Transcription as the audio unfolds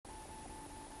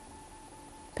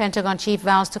Pentagon chief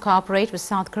vows to cooperate with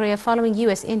South Korea following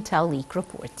U.S. intel leak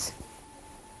reports.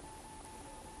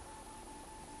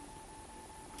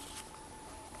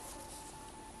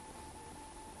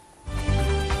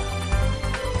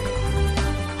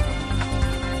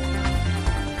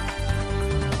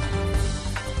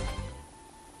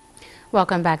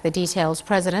 Welcome back. The details.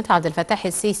 President Abdel Fattah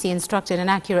el-Sisi instructed an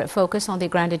accurate focus on the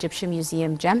Grand Egyptian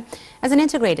Museum gem as an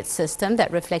integrated system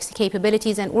that reflects the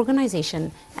capabilities and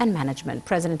organization and management.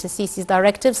 President el-Sisi's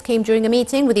directives came during a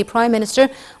meeting with the Prime Minister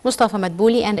Mustafa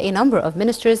Madbouli and a number of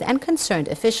ministers and concerned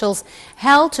officials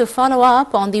held to follow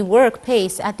up on the work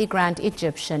pace at the Grand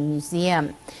Egyptian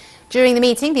Museum. During the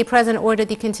meeting, the President ordered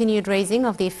the continued raising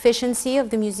of the efficiency of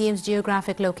the museum's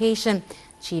geographic location,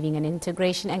 achieving an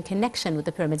integration and connection with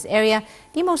the pyramids area,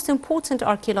 the most important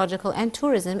archaeological and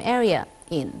tourism area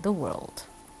in the world.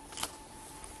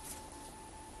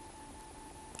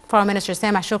 Foreign Minister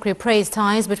Sameh Shoukry praised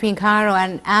ties between Cairo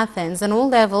and Athens on all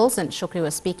levels, and Shoukry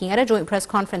was speaking at a joint press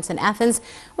conference in Athens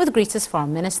with Greece's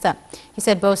Foreign Minister. He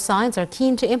said both sides are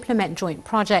keen to implement joint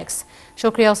projects.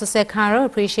 Shoukry also said Cairo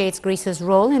appreciates Greece's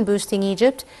role in boosting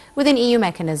Egypt within EU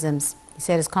mechanisms. He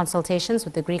said his consultations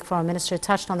with the Greek Foreign Minister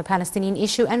touched on the Palestinian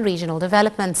issue and regional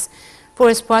developments. For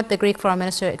his part, the Greek Foreign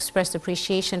Minister expressed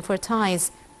appreciation for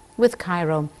ties with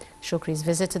Cairo. Shoukry's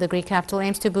visit to the Greek capital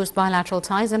aims to boost bilateral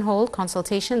ties and hold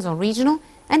consultations on regional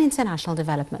and international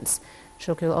developments.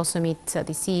 Shoukry will also meet the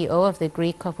CEO of the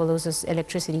Greek Kopolozos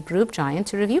electricity group giant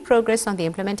to review progress on the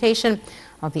implementation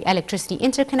of the electricity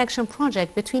interconnection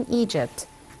project between Egypt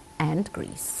and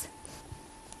Greece.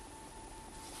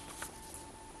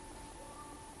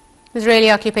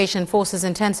 Israeli occupation forces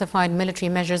intensified military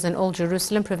measures in Old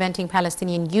Jerusalem, preventing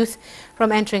Palestinian youth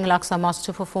from entering Al-Aqsa Mosque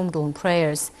to perform dawn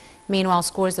prayers. Meanwhile,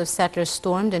 scores of settlers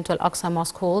stormed into Al-Aqsa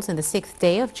Mosque halls in the 6th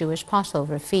day of Jewish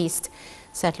Passover feast.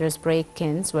 Settlers'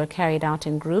 break-ins were carried out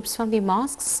in groups from the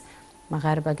mosque's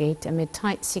Magharba Gate amid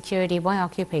tight security by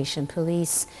occupation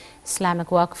police. Islamic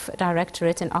Waqf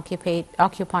Directorate in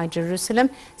occupied Jerusalem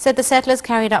said the settlers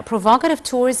carried out provocative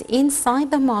tours inside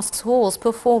the mosque's halls,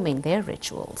 performing their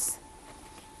rituals.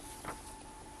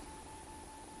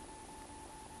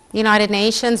 The United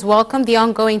Nations welcomed the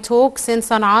ongoing talks in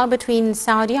Sana'a between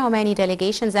Saudi Omani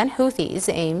delegations and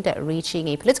Houthis aimed at reaching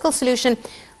a political solution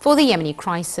for the Yemeni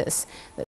crisis.